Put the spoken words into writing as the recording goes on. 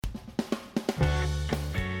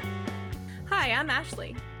Hi, I'm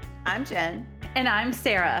Ashley. I'm Jen. And I'm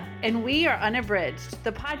Sarah, and we are Unabridged,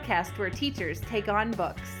 the podcast where teachers take on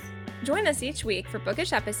books. Join us each week for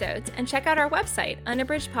bookish episodes and check out our website,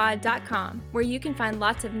 unabridgedpod.com, where you can find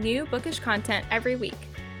lots of new bookish content every week.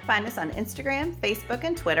 Find us on Instagram, Facebook,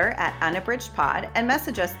 and Twitter at unabridgedpod and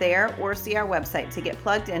message us there or see our website to get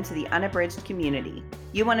plugged into the Unabridged community.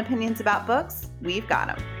 You want opinions about books? We've got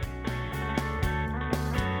them.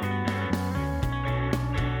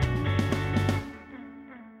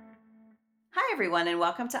 Hi, everyone, and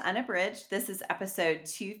welcome to Unabridged. This is episode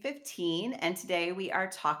 215, and today we are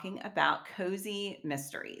talking about cozy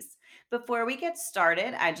mysteries. Before we get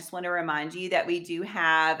started, I just want to remind you that we do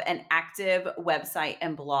have an active website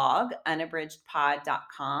and blog,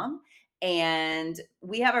 unabridgedpod.com, and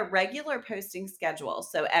we have a regular posting schedule.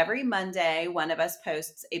 So every Monday, one of us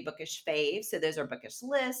posts a bookish fave. So those are bookish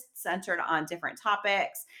lists centered on different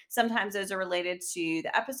topics. Sometimes those are related to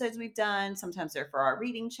the episodes we've done. Sometimes they're for our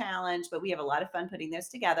reading challenge, but we have a lot of fun putting those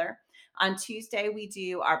together. On Tuesday, we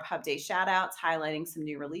do our pub day shout outs, highlighting some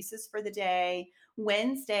new releases for the day.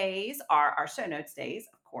 Wednesdays are our show notes days,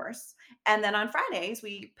 of course. And then on Fridays,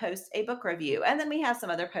 we post a book review. And then we have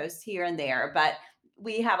some other posts here and there, but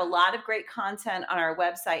we have a lot of great content on our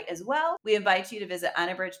website as well. We invite you to visit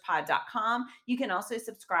unabridgedpod.com. You can also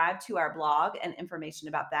subscribe to our blog, and information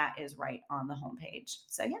about that is right on the homepage.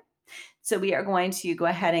 So we are going to go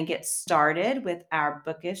ahead and get started with our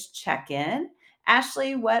bookish check-in.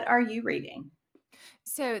 Ashley, what are you reading?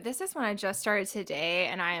 So this is one I just started today,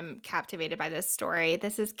 and I am captivated by this story.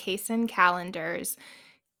 This is Kacen Callender's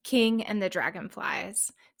King and the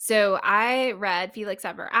Dragonflies. So I read Felix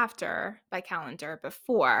Ever After by Callender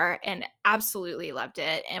before and absolutely loved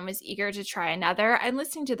it and was eager to try another. I'm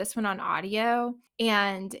listening to this one on audio,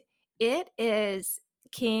 and it is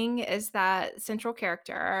King is that central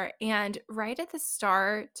character. And right at the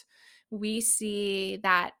start, we see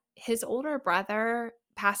that his older brother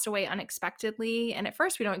passed away unexpectedly. And at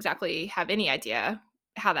first, we don't exactly have any idea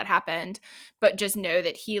how that happened, but just know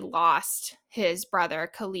that he lost his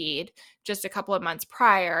brother Khalid just a couple of months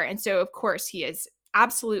prior. And so, of course, he is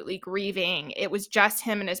absolutely grieving. It was just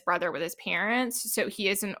him and his brother with his parents. So he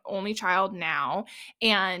is an only child now,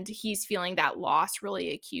 and he's feeling that loss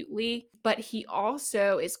really acutely. But he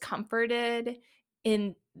also is comforted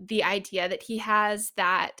in the idea that he has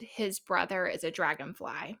that his brother is a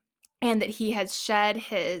dragonfly and that he has shed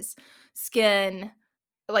his skin,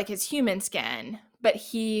 like his human skin, but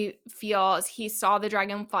he feels he saw the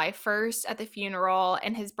dragonfly first at the funeral,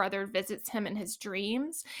 and his brother visits him in his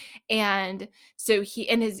dreams. And so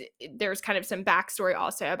there's kind of some backstory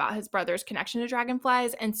also about his brother's connection to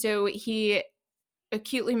dragonflies. And so he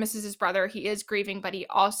acutely misses his brother. He is grieving, but he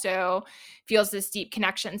also feels this deep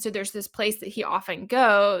connection. So there's this place that he often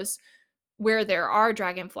goes where there are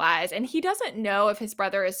dragonflies, and he doesn't know if his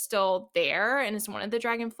brother is still there and is one of the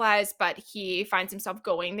dragonflies, but he finds himself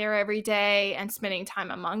going there every day and spending time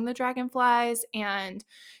among the dragonflies. And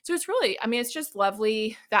so it's really, it's just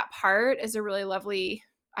lovely. That part is a really lovely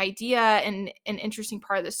idea and an interesting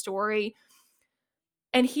part of the story.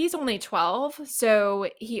 And he's only 12, so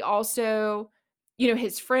he also,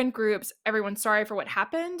 his friend groups, everyone's sorry for what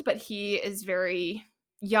happened, but he is very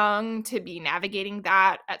young to be navigating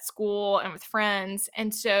that at school and with friends.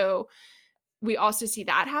 And so we also see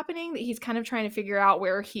that happening, that he's kind of trying to figure out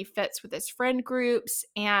where he fits with his friend groups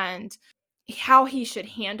and how he should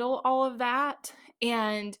handle all of that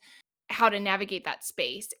and how to navigate that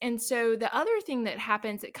space. And so the other thing that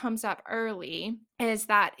happens that comes up early is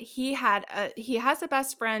that he has a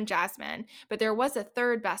best friend, Jasmine, but there was a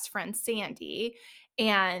third best friend, Sandy,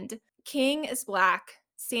 and King is Black,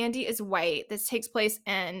 Sandy is white. This takes place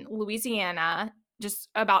in Louisiana, just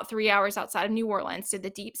about 3 hours outside of New Orleans, to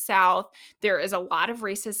the deep South. There is a lot of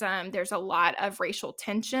racism. There's a lot of racial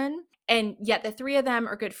tension. And yet the three of them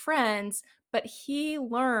are good friends. But he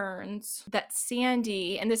learns that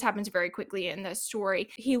Sandy, and this happens very quickly in the story,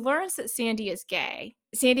 he learns that Sandy is gay.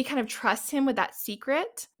 Sandy kind of trusts him with that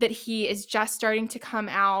secret that he is just starting to come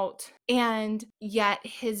out. And yet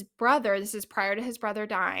his brother, this is prior to his brother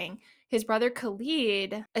dying, his brother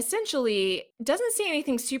Khalid essentially doesn't say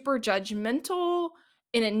anything super judgmental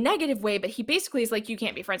in a negative way, but he basically is like, you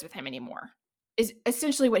can't be friends with him anymore, is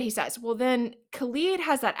essentially what he says. Well, then Khalid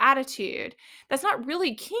has that attitude. That's not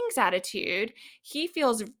really King's attitude. He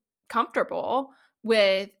feels comfortable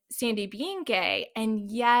with Sandy being gay,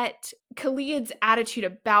 and yet Khalid's attitude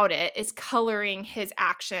about it is coloring his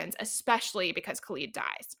actions, especially because Khalid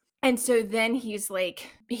dies. And so then he's like,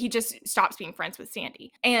 he just stops being friends with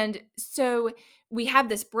Sandy. And so we have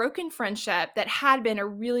this broken friendship that had been a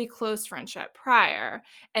really close friendship prior,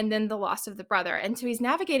 and then the loss of the brother. And so he's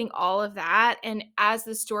navigating all of that. And as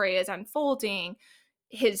the story is unfolding,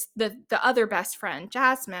 the other best friend,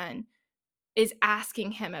 Jasmine, is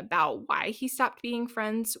asking him about why he stopped being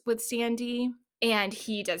friends with Sandy. And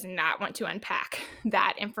he does not want to unpack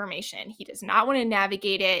that information. He does not want to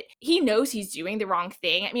navigate it. He knows he's doing the wrong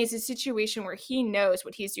thing. I mean, it's a situation where he knows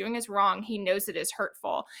what he's doing is wrong. He knows it is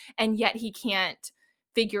hurtful, and yet he can't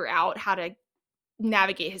figure out how to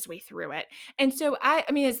navigate his way through it. And so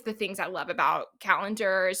I mean, it's the things I love about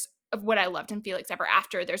Calendars, of what I loved in Felix Ever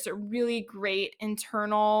After. There's a really great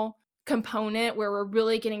internal component where we're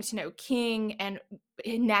really getting to know King and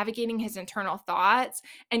navigating his internal thoughts.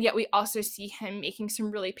 And yet we also see him making some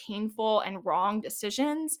really painful and wrong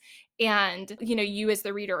decisions. And, you as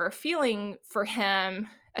the reader are feeling for him,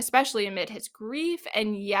 especially amid his grief.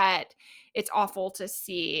 And yet it's awful to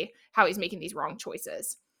see how he's making these wrong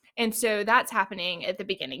choices. And so that's happening at the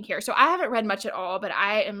beginning here. So I haven't read much at all, but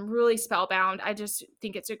I am really spellbound. I just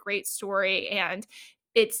think it's a great story, and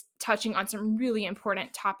it's touching on some really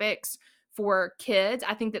important topics for kids.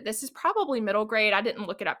 I think that this is probably middle grade. I didn't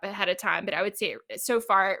look it up ahead of time, but I would say so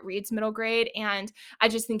far it reads middle grade. And I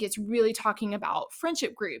just think it's really talking about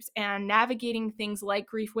friendship groups and navigating things like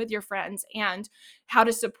grief with your friends, and how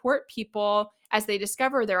to support people as they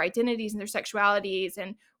discover their identities and their sexualities,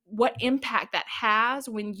 and what impact that has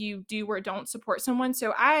when you do or don't support someone.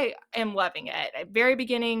 So I am loving it at very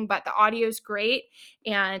beginning, but the audio is great,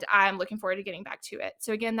 and I'm looking forward to getting back to it.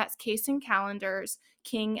 So again, that's Kaysen Callender's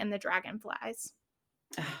King and the Dragonflies.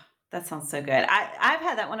 That sounds so good. I've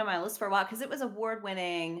had that one on my list for a while because it was award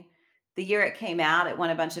winning the year it came out. It won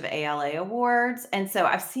a bunch of ALA awards, and so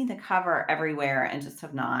I've seen the cover everywhere and just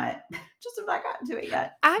have not gotten to it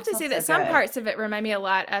yet. I have That to say sounds that so some good. parts of it remind me a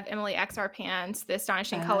lot of Emily X. Arpan's The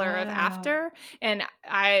Astonishing Color of Oh. After. And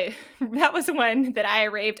that was one that I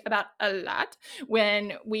raved about a lot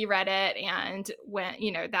when we read it, and when,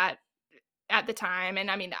 that at the time.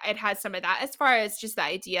 And I mean, it has some of that as far as just the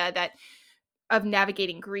idea that of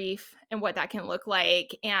navigating grief and what that can look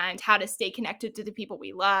like, and how to stay connected to the people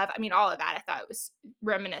we love. I mean, all of that I thought was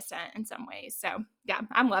reminiscent in some ways. So yeah,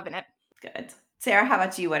 I'm loving it. Good. Sarah, how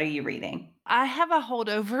about you? What are you reading? I have a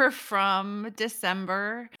holdover from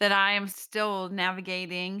December that I am still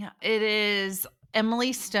navigating. It is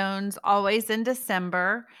Emily Stone's Always in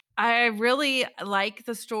December. I really like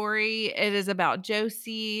the story. It is about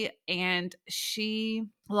Josie, and she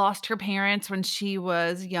lost her parents when she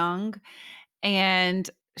was young, and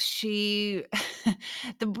she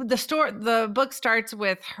the book starts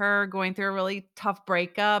with her going through a really tough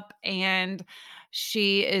breakup, and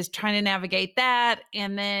she is trying to navigate that,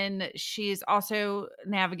 and then she's also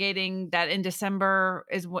navigating that in December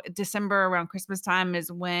around Christmas time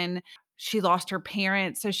is when she lost her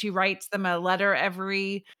parents, so she writes them a letter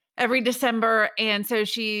every December. And so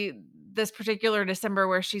this particular December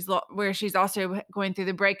where she's also going through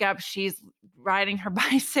the breakup, she's riding her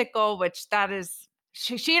bicycle, which that is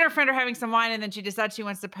she and her friend are having some wine, and then she decides she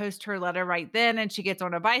wants to post her letter right then, and she gets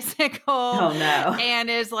on a bicycle Oh no. and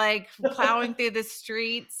is like plowing through the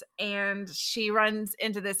streets, and she runs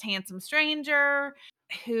into this handsome stranger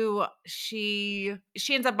who she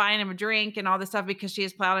ends up buying him a drink and all this stuff because she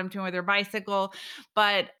has plowed him to with her bicycle,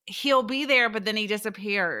 but he'll be there, but then he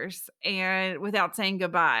disappears and without saying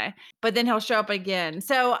goodbye, but then he'll show up again.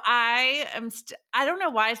 So I don't know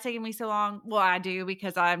why it's taking me so long. Well, I do,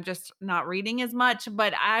 because I'm just not reading as much,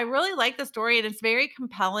 but I really like the story, and it's very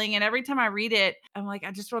compelling, and every time I read it, I'm like,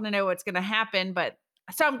 I just want to know what's going to happen. But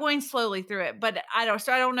so I'm going slowly through it, but I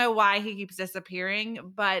don't know why he keeps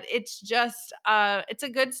disappearing, but it's just it's a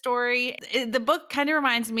good story. The book kind of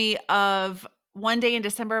reminds me of One Day in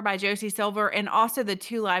December by Josie Silver, and also The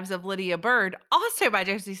Two Lives of Lydia Bird, also by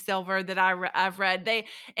Josie Silver, that I've read.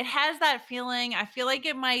 It has that feeling. I feel like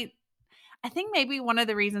I think maybe one of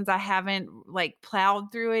the reasons I haven't like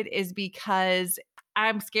plowed through it is because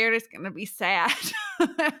I'm scared it's going to be sad.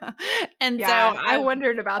 And Yeah, so I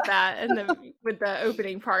wondered about that with the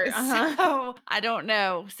opening part. So I don't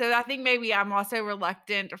know. So I think maybe I'm also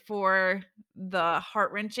reluctant for the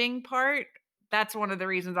heart-wrenching part. That's one of the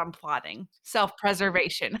reasons I'm plotting.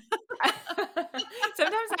 Self-preservation.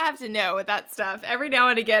 Sometimes I have to know with that stuff. Every now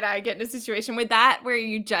and again, I get in a situation with that where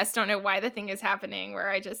you just don't know why the thing is happening, where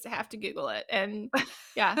I just have to Google it. And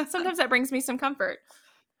yeah, sometimes that brings me some comfort,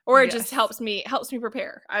 or it just Yes. helps me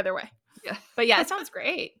prepare either way. Yeah. But yeah, it sounds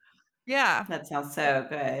great. Yeah. That sounds so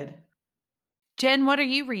good. Jen, what are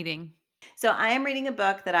you reading? So I am reading a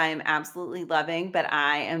book that I am absolutely loving, but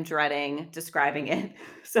I am dreading describing it.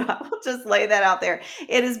 So I will just lay that out there.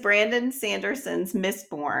 It is Brandon Sanderson's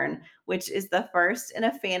Mistborn, which is the first in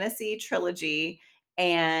a fantasy trilogy.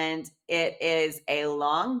 And it is a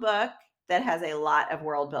long book that has a lot of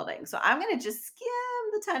world building. So I'm going to just skim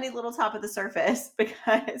the tiny little top of the surface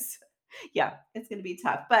because, yeah, it's going to be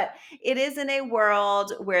tough. But it is in a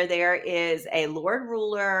world where there is a Lord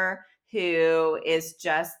Ruler who is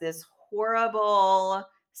just this horrible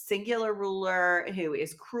singular ruler who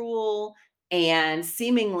is cruel and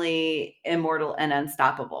seemingly immortal and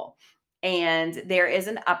unstoppable. And there is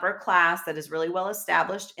an upper class that is really well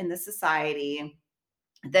established in the society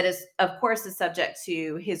that is, of course, is subject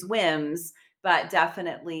to his whims, but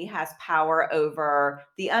definitely has power over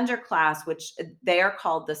the underclass, which they are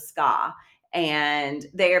called the ska. And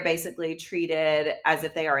they are basically treated as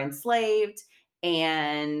if they are enslaved.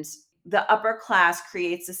 And the upper class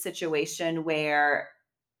creates a situation where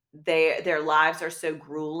their lives are so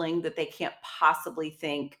grueling that they can't possibly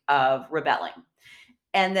think of rebelling.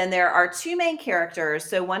 And then there are two main characters.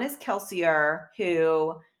 So one is Kelsier,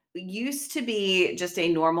 who used to be just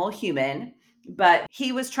a normal human, but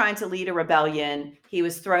he was trying to lead a rebellion. He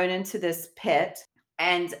was thrown into this pit.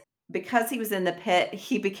 And because he was in the pit,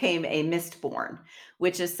 he became a Mistborn,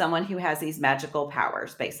 which is someone who has these magical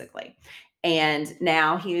powers, basically. And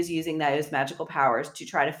now he is using those magical powers to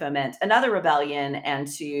try to foment another rebellion and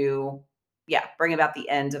to, yeah, bring about the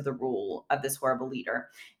end of the rule of this horrible leader.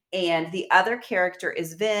 And the other character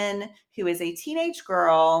is Vin, who is a teenage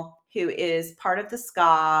girl who is part of the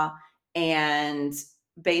ska. And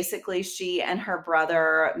basically, she and her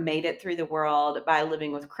brother made it through the world by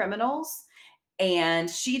living with criminals. And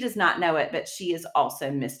she does not know it, but she is also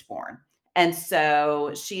Mistborn. And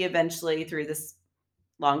so she eventually, through this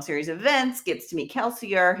long series of events, gets to meet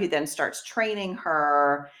Kelsier, who then starts training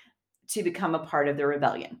her to become a part of the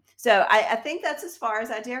rebellion. So I think that's as far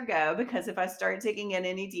as I dare go, because if I start digging in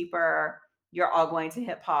any deeper, you're all going to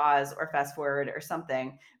hit pause or fast forward or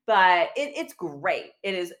something. But it's great.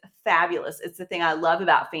 It is fabulous. It's the thing I love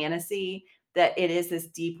about fantasy, that it is this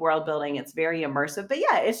deep world building. It's very immersive. But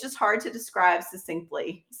yeah, it's just hard to describe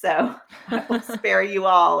succinctly. So I will spare you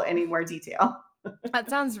all any more detail. That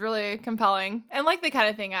sounds really compelling and like the kind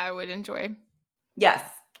of thing I would enjoy. Yes,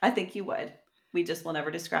 I think you would. We just will never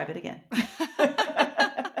describe it again.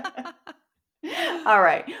 All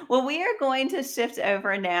right. Well, we are going to shift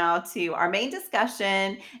over now to our main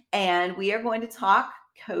discussion, and we are going to talk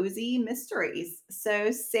cozy mysteries. So,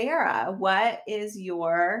 Sarah, what is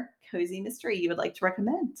your cozy mystery you would like to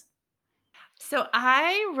recommend? So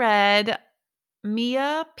I read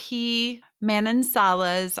Mia P.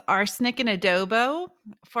 Manansala's Arsenic and Adobo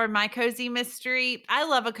for my cozy mystery. I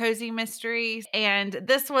love a cozy mystery, and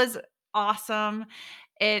this was awesome.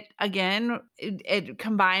 It again, it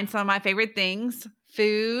combines some of my favorite things,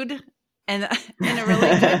 food and and a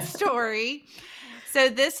really good story. So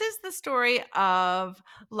this is the story of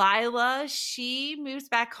Lila. She moves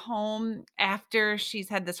back home after she's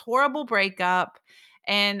had this horrible breakup,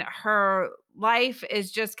 and her life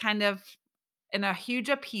is just kind of in a huge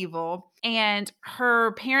upheaval, and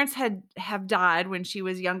her parents have died when she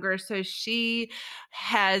was younger, so she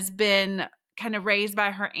has been kind of raised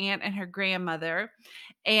by her aunt and her grandmother.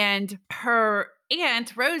 And her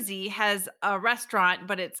aunt Rosie has a restaurant,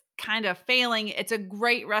 but it's kind of failing. It's a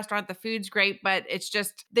great restaurant, the food's great, but it's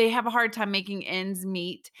just they have a hard time making ends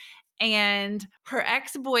meet. And her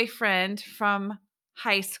ex-boyfriend from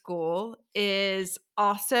high school is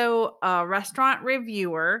also a restaurant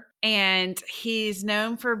reviewer, and he's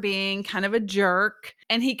known for being kind of a jerk.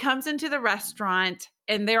 And he comes into the restaurant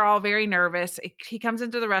and they're all very nervous. He comes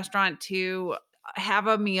into the restaurant to have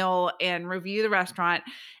a meal and review the restaurant,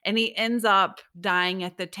 and he ends up dying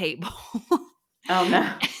at the table. Oh,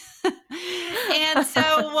 no. And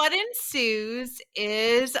so what ensues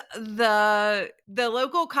is the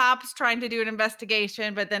local cops trying to do an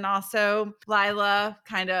investigation, but then also Lila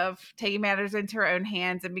kind of taking matters into her own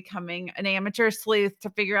hands and becoming an amateur sleuth to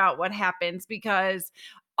figure out what happens, because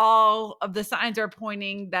all of the signs are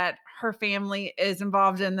pointing that her family is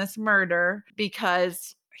involved in this murder,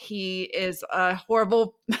 because he is a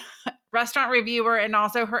horrible restaurant reviewer and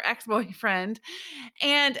also her ex-boyfriend.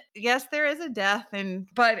 And yes, there is a death,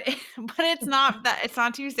 but but it's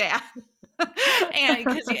not too sad. And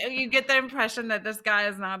because you get the impression that this guy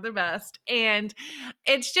is not the best. And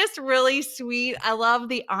it's just really sweet. I love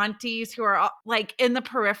the aunties who are like in the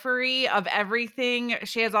periphery of everything.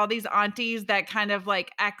 She has all these aunties that kind of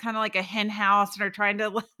like act kind of like a hen house and are trying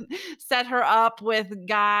to set her up with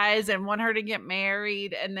guys and want her to get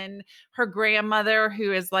married. And then her grandmother,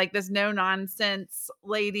 who is like this no nonsense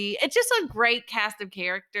lady. It's just a great cast of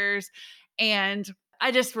characters. And I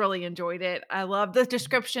just really enjoyed it. I love the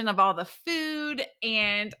description of all the food,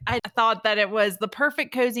 and I thought that it was the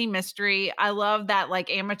perfect cozy mystery. I love that like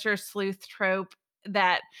amateur sleuth trope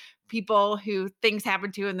that people who things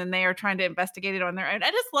happen to and then they are trying to investigate it on their own. I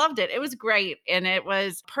just loved it. It was great, and it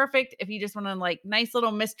was perfect if you just want to like nice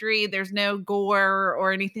little mystery. There's no gore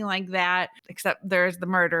or anything like that, except there's the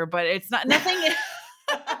murder, but it's not nothing.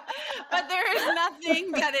 But there is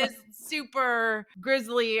nothing that is super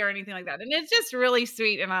grisly or anything like that. And it's just really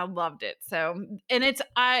sweet and I loved it. So, and it's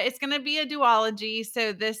going to be a duology.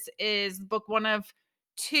 So this is book 1 of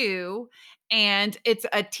 2 and it's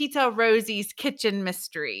a Tita Rosie's Kitchen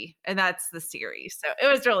Mystery and that's the series. So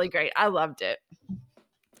it was really great. I loved it.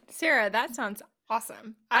 Sarah, that sounds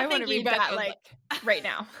awesome. I want to read that like right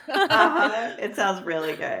now. It sounds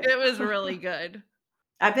really good. It was really good.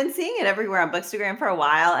 I've been seeing it everywhere on Bookstagram for a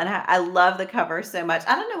while, and I love the cover so much.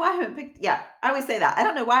 I don't know why I haven't picked. Yeah, I always say that. I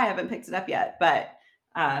don't know why I haven't picked it up yet, but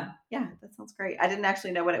yeah, that sounds great. I didn't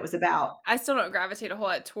actually know what it was about. I still don't gravitate a whole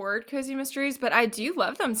lot toward cozy mysteries, but I do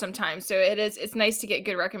love them sometimes. So it's nice to get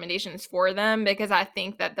good recommendations for them because I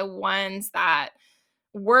think that the ones that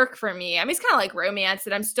work for me, I mean, it's kind of like romance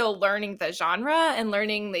that I'm still learning the genre and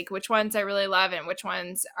learning like which ones I really love and which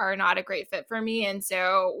ones are not a great fit for me. And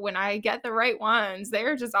so when I get the right ones,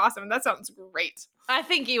 they're just awesome. That sounds great. I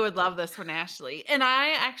think you would love this one, Ashley. And I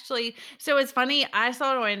actually, so it's funny, I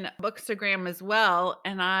saw it on Bookstagram as well.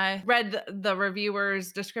 And I read the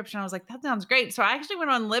reviewer's description. I was like, that sounds great. So I actually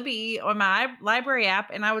went on Libby on my library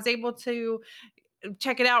app and I was able to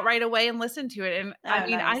check it out right away and listen to it. And I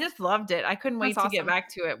mean, nice. I just loved it. I couldn't wait to get back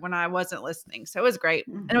to it when I wasn't listening. So it was great.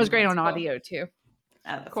 Mm-hmm. And it was great on audio too. Oh,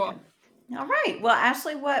 that's cool. Good. All right. Well,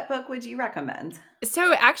 Ashley, what book would you recommend?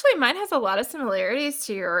 So actually mine has a lot of similarities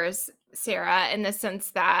to yours, Sarah, in the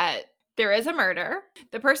sense that there is a murder.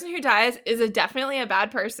 The person who dies is definitely a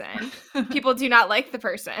bad person. People do not like the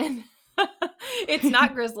person. It's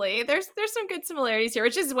not grisly. There's some good similarities here,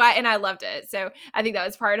 which is why, and I loved it. So I think that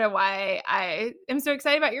was part of why I am so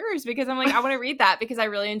excited about yours because I'm like, I want to read that because I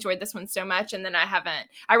really enjoyed this one so much. And then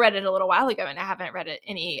I read it a little while ago and I haven't read it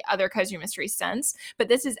any other cozy mystery since, but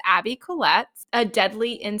this is Abby Collette's A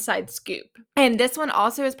Deadly Inside Scoop. And this one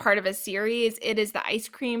also is part of a series. It is the Ice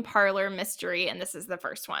Cream Parlor Mystery. And this is the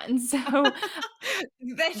first one. So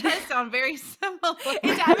that does sound very similar.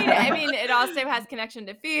 I mean, it also has connection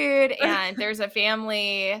to food and there's a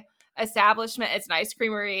family establishment. It's an ice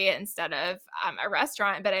creamery instead of a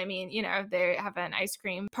restaurant. But I mean, you know, they have an ice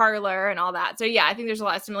cream parlor and all that. So yeah, I think there's a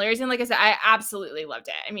lot of similarities. And like I said, I absolutely loved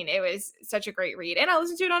it. I mean, it was such a great read. And I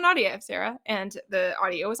listened to it on audio, Sarah, and the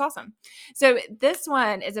audio was awesome. So this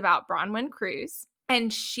one is about Bronwyn Cruz.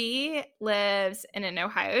 And she lives in an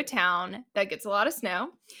Ohio town that gets a lot of snow.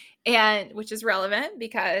 And which is relevant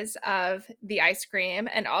because of the ice cream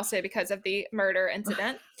and also because of the murder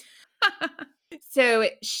incident. So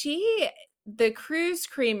the Cruz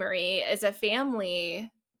Creamery is a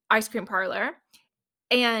family ice cream parlor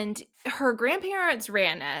and her grandparents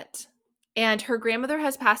ran it and her grandmother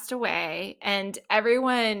has passed away and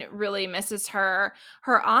everyone really misses her.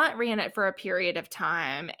 Her aunt ran it for a period of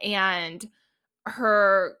time and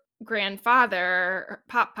her grandfather,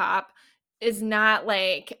 Pop, is not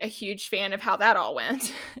like a huge fan of how that all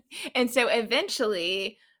went. And so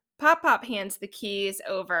eventually Pop hands the keys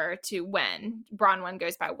over to Wen. Bronwyn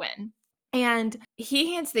goes by Wen. And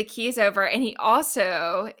he hands the keys over and he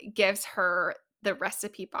also gives her the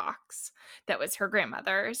recipe box that was her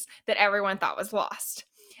grandmother's that everyone thought was lost.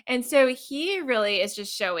 And so he really is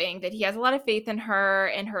just showing that he has a lot of faith in her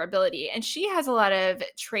and her ability. And she has a lot of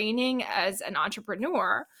training as an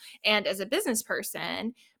entrepreneur and as a business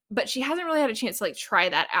person, but she hasn't really had a chance to like try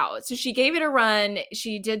that out. So she gave it a run.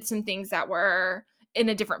 She did some things that were in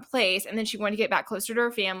a different place. And then she wanted to get back closer to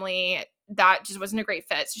her family. That just wasn't a great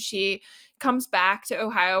fit. So she comes back to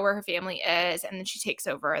Ohio where her family is. And then she takes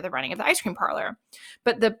over the running of the ice cream parlor.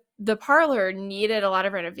 But the parlor needed a lot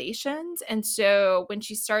of renovations. And so when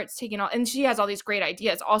she starts taking and she has all these great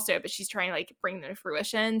ideas also, but she's trying to like bring them to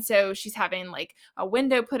fruition. So she's having like a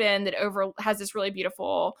window put in that has this really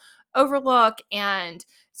beautiful overlook and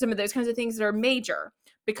some of those kinds of things that are major.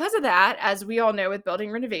 Because of that, as we all know with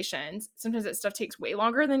building renovations, sometimes that stuff takes way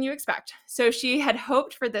longer than you expect. So she had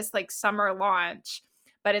hoped for this like summer launch,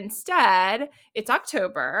 But instead, it's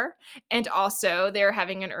October, and also they're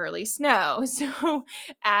having an early snow. So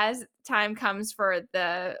as time comes for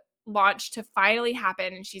the launch to finally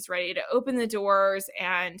happen and she's ready to open the doors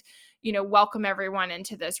and, welcome everyone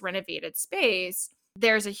into this renovated space,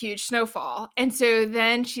 there's a huge snowfall. And so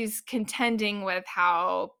then she's contending with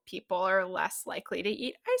how people are less likely to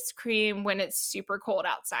eat ice cream when it's super cold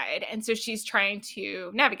outside. And so she's trying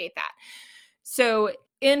to navigate that. So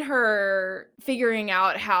in her figuring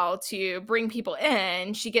out how to bring people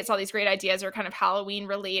in, she gets all these great ideas that are kind of Halloween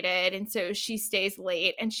related. And so she stays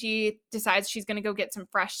late and she decides she's going to go get some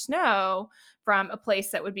fresh snow from a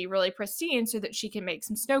place that would be really pristine so that she can make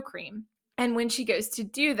some snow cream. And when she goes to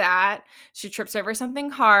do that, she trips over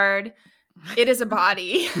something hard. It is a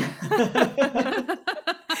body.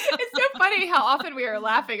 It's so funny how often we are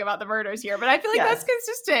laughing about the murders here, but I feel like that's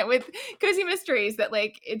consistent with Cozy Mysteries, that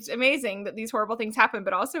like it's amazing that these horrible things happen,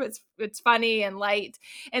 but also it's funny and light.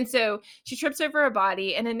 And so she trips over a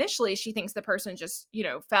body, and initially she thinks the person just,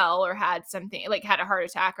 fell or had something, like had a heart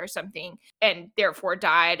attack or something, and therefore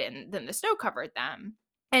died, and then the snow covered them.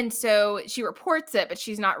 And so she reports it, but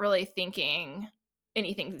she's not really thinking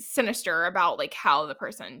anything sinister about like how the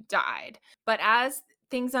person died. But as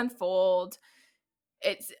things unfold,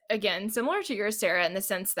 it's again similar to yours, Sarah, in the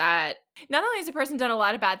sense that not only has the person done a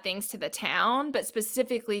lot of bad things to the town, but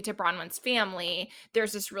specifically to Bronwyn's family,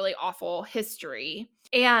 there's this really awful history.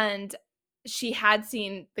 And she had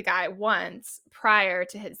seen the guy once prior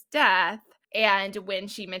to his death. And when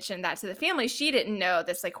she mentioned that to the family, she didn't know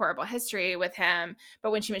this like horrible history with him.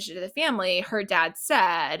 But when she mentioned it to the family, her dad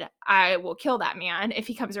said, "I will kill that man if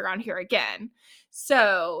he comes around here again."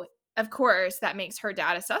 So of course, that makes her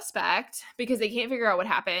dad a suspect because they can't figure out what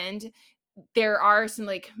happened. There are some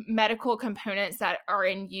like medical components that are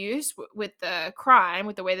in use with the crime,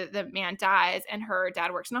 with the way that the man dies, and her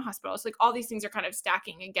dad works in a hospital. So like all these things are kind of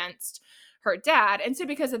stacking against her dad. And so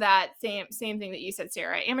because of that, same thing that you said,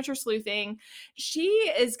 Sarah, amateur sleuthing. She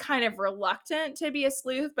is kind of reluctant to be a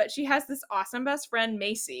sleuth, but she has this awesome best friend,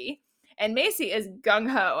 Macy. And Macy is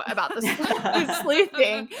gung-ho about the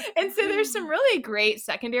sleuthing. And so there's some really great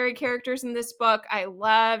secondary characters in this book. I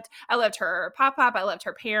loved her pop-pop. I loved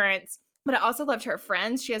her parents. But I also loved her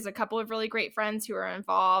friends. She has a couple of really great friends who are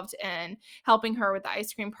involved in helping her with the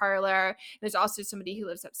ice cream parlor. There's also somebody who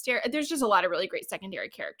lives upstairs. There's just a lot of really great secondary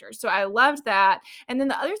characters. So I loved that. And then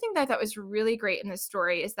the other thing that I thought was really great in this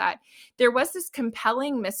story is that there was this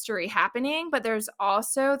compelling mystery happening, but there's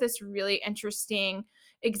also this really interesting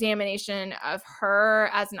examination of her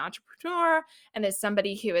as an entrepreneur and as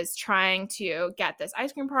somebody who is trying to get this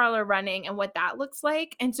ice cream parlor running and what that looks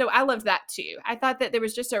like. And so I loved that too. I thought that there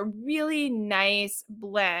was just a really nice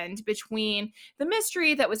blend between the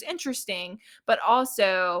mystery that was interesting, but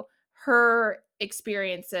also her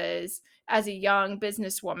experiences as a young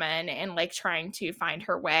businesswoman and like trying to find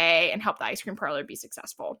her way and help the ice cream parlor be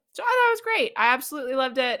successful. So I thought it was great. I absolutely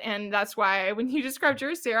loved it. And that's why when you described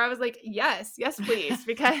yours, Sarah, I was like, yes, please.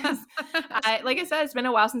 Because like I said, it's been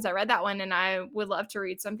a while since I read that one, and I would love to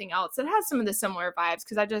read something else that has some of the similar vibes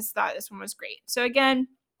because I just thought this one was great. So again,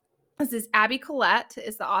 this is Abby Collette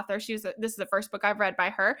is the author. This is the first book I've read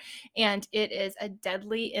by her, and it is A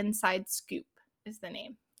Deadly Inside Scoop is the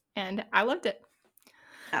name. And I loved it.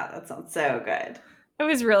 Oh, that sounds so good. It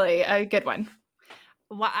was really a good one.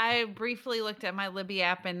 Well, I briefly looked at my Libby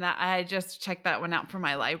app and I just checked that one out for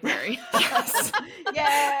my library. Yes.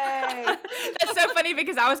 Yay! That's so funny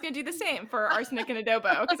because I was going to do the same for Arsenic and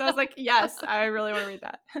Adobo because I was like, yes, I really want to read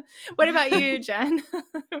that. What about you, Jen?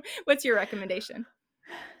 What's your recommendation?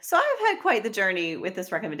 So I've had quite the journey with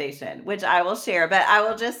this recommendation, which I will share, but I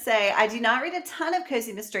will just say I do not read a ton of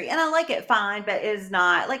cozy mystery, and I like it fine, but it is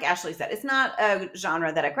not, like Ashley said, it's not a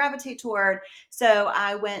genre that I gravitate toward. So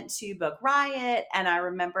I went to Book Riot, and I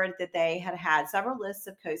remembered that they had several lists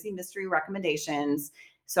of cozy mystery recommendations.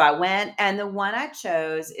 So I went, and the one I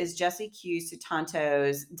chose is Jessie Q.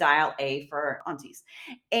 Sutanto's Dial A for Aunties.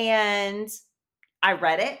 And I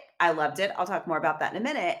read it. I loved it. I'll talk more about that in a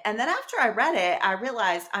minute. And then after I read it, I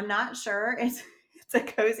realized I'm not sure it's a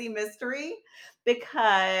cozy mystery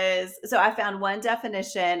because so I found one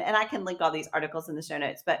definition, and I can link all these articles in the show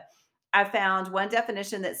notes, but I found one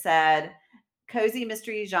definition that said cozy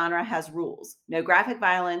mystery genre has rules: no graphic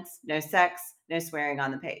violence, no sex, no swearing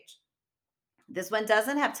on the page. This one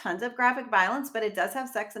doesn't have tons of graphic violence, but it does have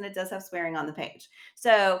sex and it does have swearing on the page.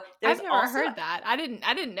 So there's I've never heard that. I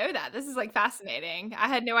didn't know that. This is like fascinating. I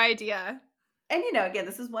had no idea. And again,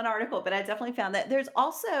 this is one article, but I definitely found that there's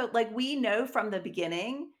also like we know from the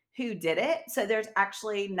beginning who did it. So there's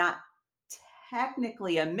actually not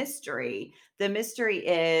technically a mystery. The mystery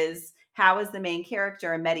is how is the main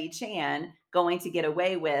character, Medi Chan, going to get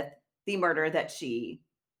away with the murder that she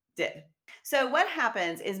did. So what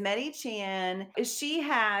happens is Medi Chan, she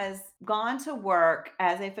has gone to work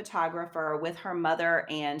as a photographer with her mother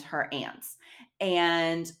and her aunts.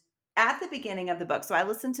 And at the beginning of the book, so I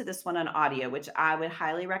listened to this one on audio, which I would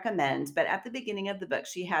highly recommend, but at the beginning of the book,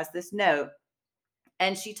 she has this note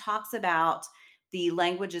and she talks about the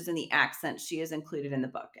languages and the accents she has included in the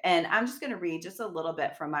book. And I'm just going to read just a little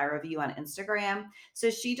bit from my review on Instagram. So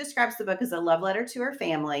she describes the book as a love letter to her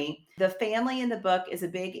family. The family in the book is a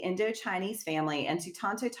big Indo-Chinese family, and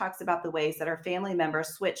Sutanto talks about the ways that her family members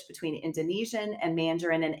switch between Indonesian and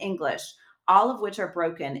Mandarin and English, all of which are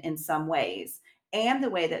broken in some ways, and the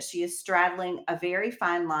way that she is straddling a very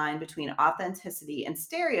fine line between authenticity and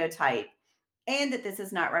stereotype, and that this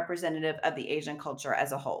is not representative of the Asian culture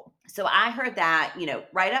as a whole. So I heard that,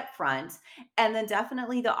 right up front. And then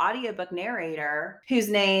definitely the audiobook narrator, whose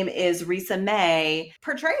name is Risa May,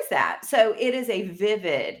 portrays that. So it is a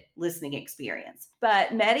vivid listening experience.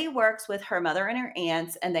 But Medi works with her mother and her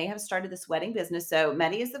aunts, and they have started this wedding business. So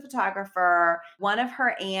Medi is the photographer. One of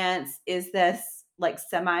her aunts is this like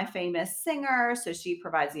semi-famous singer. So she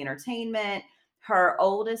provides the entertainment. Her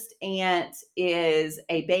oldest aunt is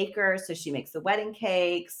a baker, so she makes the wedding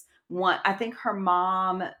cakes. I think her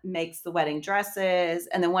mom makes the wedding dresses,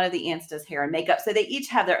 and then one of the aunts does hair and makeup. So they each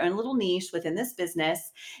have their own little niche within this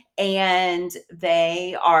business, and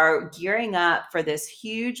they are gearing up for this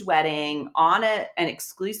huge wedding on an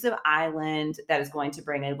exclusive island that is going to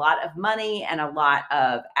bring a lot of money and a lot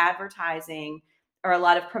of advertising or a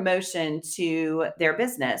lot of promotion to their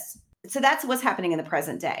business. So that's what's happening in the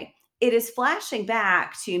present day. It is flashing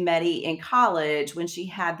back to Medi in college when she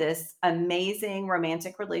had this amazing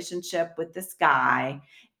romantic relationship with this guy.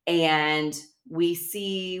 And we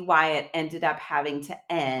see why it ended up having to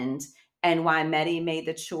end and why Medi made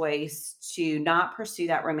the choice to not pursue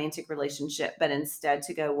that romantic relationship, but instead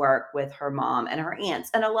to go work with her mom and her aunts.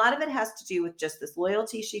 And a lot of it has to do with just this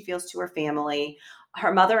loyalty she feels to her family.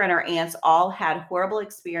 Her mother and her aunts all had horrible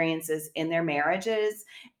experiences in their marriages.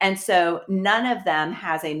 And so none of them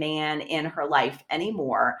has a man in her life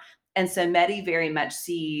anymore. And so Medi very much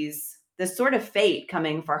sees this sort of fate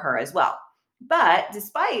coming for her as well. But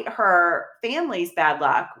despite her family's bad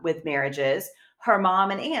luck with marriages, her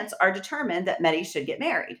mom and aunts are determined that Medi should get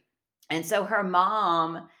married. And so her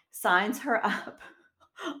mom signs her up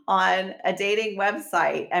on a dating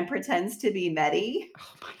website and pretends to be Medi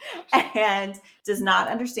and does not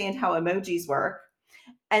understand how emojis work.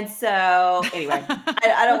 And so, anyway,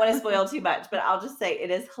 I don't want to spoil too much, but I'll just say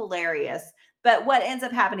it is hilarious. But what ends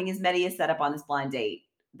up happening is Medi is set up on this blind date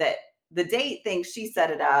that the date thinks she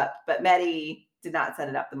set it up, but Medi did not set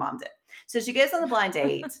it up. The mom did. So she goes on the blind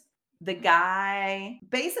date. The guy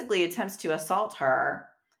basically attempts to assault her,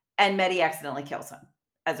 and Medi accidentally kills him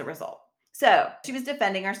as a result. So she was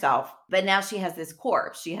defending herself, but now she has this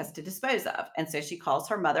corpse she has to dispose of. And so she calls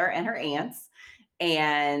her mother and her aunts,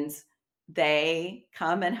 and they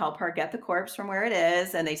come and help her get the corpse from where it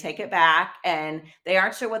is, and they take it back, and they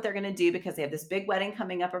aren't sure what they're going to do because they have this big wedding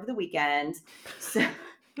coming up over the weekend. So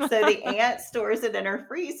the aunt stores it in her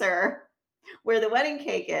freezer where the wedding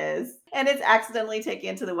cake is, and it's accidentally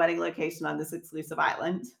taken to the wedding location on this exclusive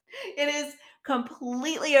island. It is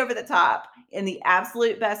completely over the top in the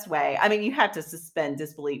absolute best way. I mean, you have to suspend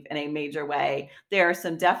disbelief in a major way. There are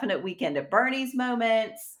some definite Weekend at Bernie's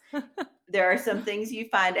moments. There are some things you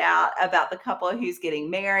find out about the couple who's getting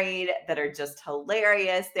married that are just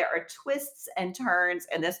hilarious. There are twists and turns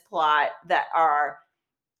in this plot that are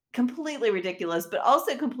completely ridiculous, but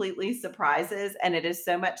also completely surprises. And it is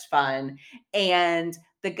so much fun. And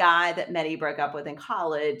the guy that Medi broke up with in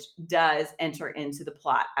college does enter into the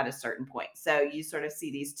plot at a certain point. So you sort of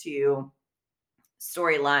see these two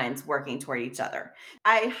storylines working toward each other.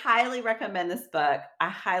 I highly recommend this book. I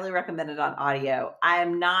highly recommend it on audio. I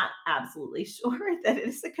am not absolutely sure that it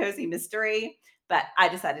is a cozy mystery, but I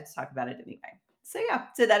decided to talk about it anyway. So yeah,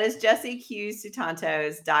 so that is Jessie Q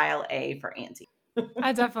Sutanto's Dial A for Auntie.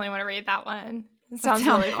 I definitely want to read that one. It sounds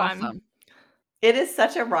really fun. Awesome. It is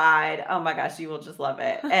such a ride. Oh my gosh, you will just love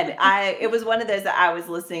it. And it was one of those that I was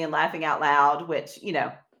listening and laughing out loud, which,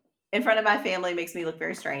 in front of my family makes me look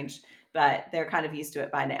very strange, but they're kind of used to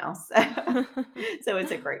it by now. So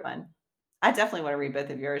it's a great one. I definitely want to read both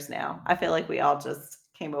of yours now. I feel like we all just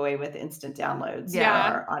came away with instant downloads for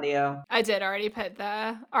our audio. I did already put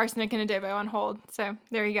the arsenic and adobo on hold. So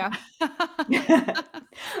there you go.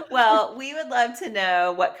 Well, we would love to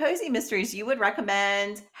know what cozy mysteries you would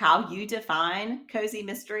recommend, how you define cozy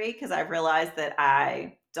mystery, because I've realized that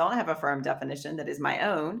I don't have a firm definition that is my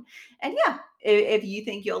own. And yeah, if you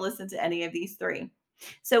think you'll listen to any of these three.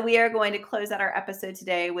 So we are going to close out our episode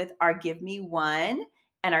today with our Give Me One.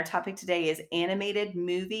 And our topic today is animated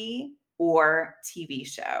movie or TV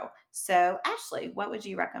show. So Ashley, what would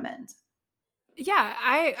you recommend? Yeah,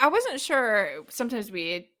 I wasn't sure. Sometimes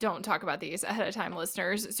we don't talk about these ahead of time,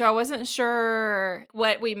 listeners. So I wasn't sure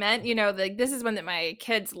what we meant. Like this is one that my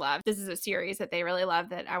kids love. This is a series that they really love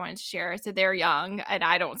that I wanted to share. So they're young and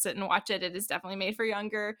I don't sit and watch it. It is definitely made for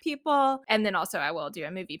younger people. And then also I will do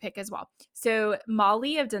a movie pick as well. So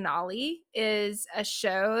Molly of Denali is a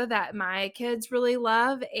show that my kids really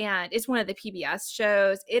love. And it's one of the PBS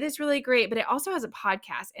shows. It is really great, but it also has a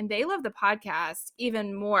podcast and they love the podcast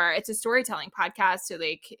even more. It's a storytelling podcast. So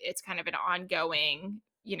like it's kind of an ongoing,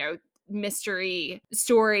 mystery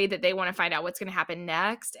story that they want to find out what's going to happen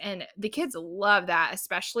next. And the kids love that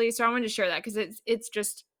especially. So I wanted to share that because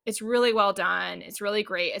it's really well done. It's really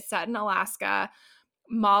great. It's set in Alaska.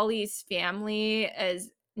 Molly's family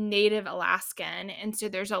is Native Alaskan. And so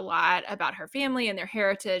there's a lot about her family and their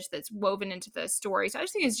heritage that's woven into the story. So I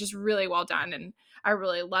just think it's just really well done and I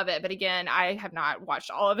really love it. But again, I have not watched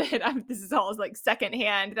all of it. This is all like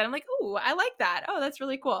secondhand that I'm like, oh, I like that. Oh, that's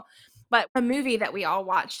really cool. But a movie that we all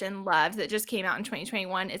watched and loved that just came out in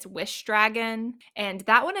 2021 is Wish Dragon. And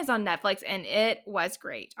that one is on Netflix and it was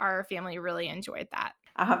great. Our family really enjoyed that.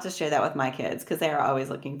 I'll have to share that with my kids because they are always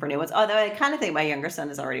looking for new ones. Although I kind of think my younger son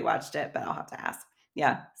has already watched it, but I'll have to ask.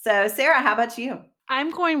 Yeah. So Sarah, how about you?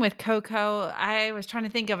 I'm going with Coco. I was trying to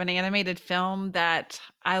think of an animated film that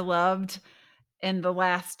I loved in the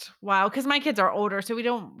last while because my kids are older, so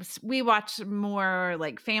we watch more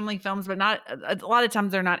like family films, but not a lot of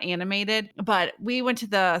times they're not animated. But we went to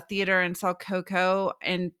the theater and saw Coco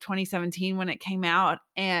in 2017 when it came out,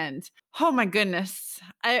 and oh my goodness,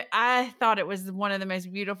 I thought it was one of the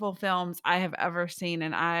most beautiful films I have ever seen,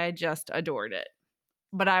 and I just adored it.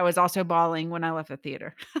 But I was also bawling when I left the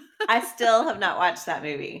theater. I still have not watched that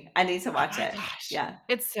movie. I need to Oh watch my it. gosh, Yeah.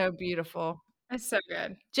 it's so beautiful. It's so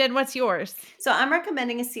good. Jen, what's yours? So I'm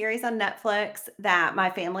recommending a series on Netflix that my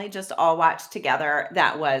family just all watched together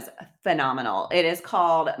that was phenomenal. It is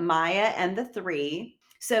called Maya and the Three.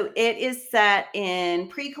 So it is set in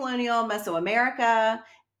pre-colonial Mesoamerica,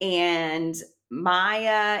 and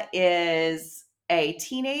Maya is a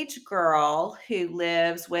teenage girl who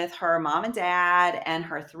lives with her mom and dad and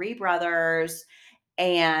her three brothers,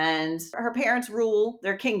 and her parents rule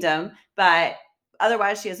their kingdom, but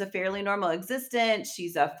otherwise she has a fairly normal existence.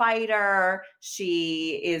 She's a fighter.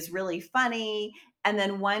 She is really funny. And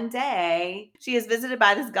then one day she is visited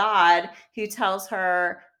by this god who tells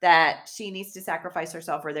her that she needs to sacrifice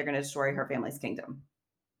herself or they're going to destroy her family's kingdom.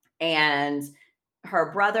 And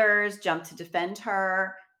her brothers jump to defend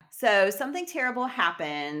her. So something terrible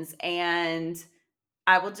happens, and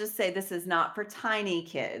I will just say this is not for tiny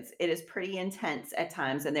kids. It is pretty intense at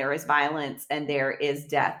times, and there is violence and there is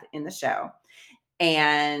death in the show.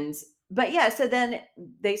 And but yeah, so then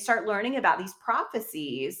they start learning about these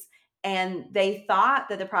prophecies, and they thought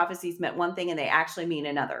that the prophecies meant one thing and they actually mean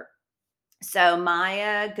another. So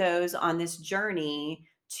Maya goes on this journey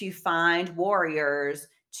to find warriors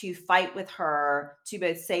to fight with her to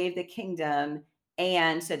both save the kingdom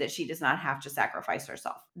and so that she does not have to sacrifice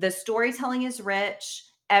herself. The storytelling is rich.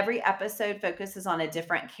 Every episode focuses on a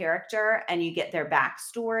different character and you get their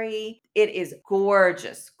backstory. It is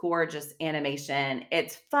gorgeous, gorgeous animation.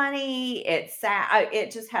 It's funny, it's sad.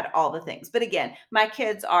 It just had all the things. But again, my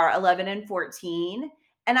kids are 11 and 14.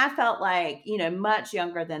 And I felt like, much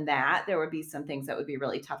younger than that, there would be some things that would be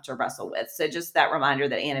really tough to wrestle with. So just that reminder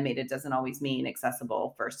that animated doesn't always mean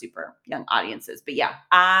accessible for super young audiences. But yeah,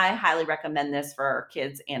 I highly recommend this for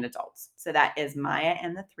kids and adults. So that is Maya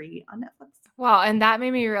and the Three on Netflix. Well, and that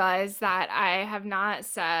made me realize that I have not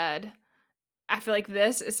said, I feel like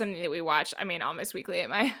this is something that we watch, almost weekly at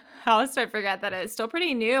my house. So I forget that it's still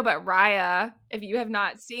pretty new, but Raya, if you have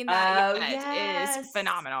not seen that yet, Yes. is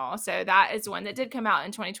phenomenal. So that is one that did come out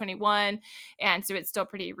in 2021. And so it's still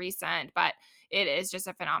pretty recent, but it is just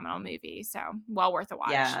a phenomenal movie. So well worth a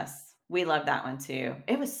watch. Yes. We love that one too.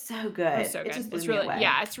 It was so good. It was so good. just blew It's me really, away.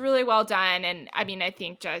 yeah, it's really well done. And I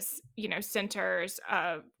think just, centers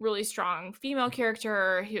a really strong female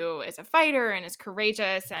character who is a fighter and is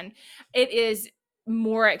courageous. And it is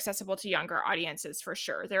more accessible to younger audiences for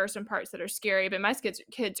sure. There are some parts that are scary, but my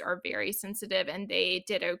kids are very sensitive and they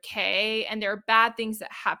did okay. And there are bad things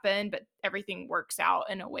that happen, but everything works out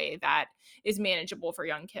in a way that is manageable for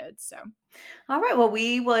young kids. So All right. Well,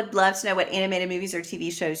 we would love to know what animated movies or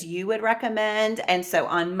TV shows you would recommend. And so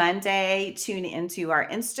on Monday, tune into our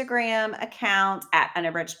Instagram account at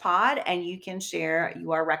Unabridged Pod, and you can share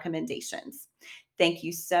your recommendations. Thank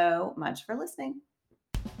you so much for listening.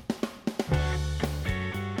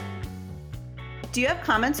 Do you have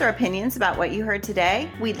comments or opinions about what you heard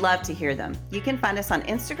today? We'd love to hear them. You can find us on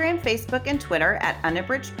Instagram, Facebook, and Twitter at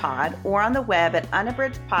unabridgedpod or on the web at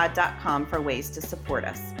unabridgedpod.com for ways to support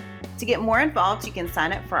us. To get more involved, you can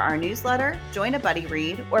sign up for our newsletter, join a buddy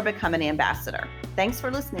read, or become an ambassador. Thanks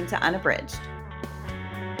for listening to Unabridged.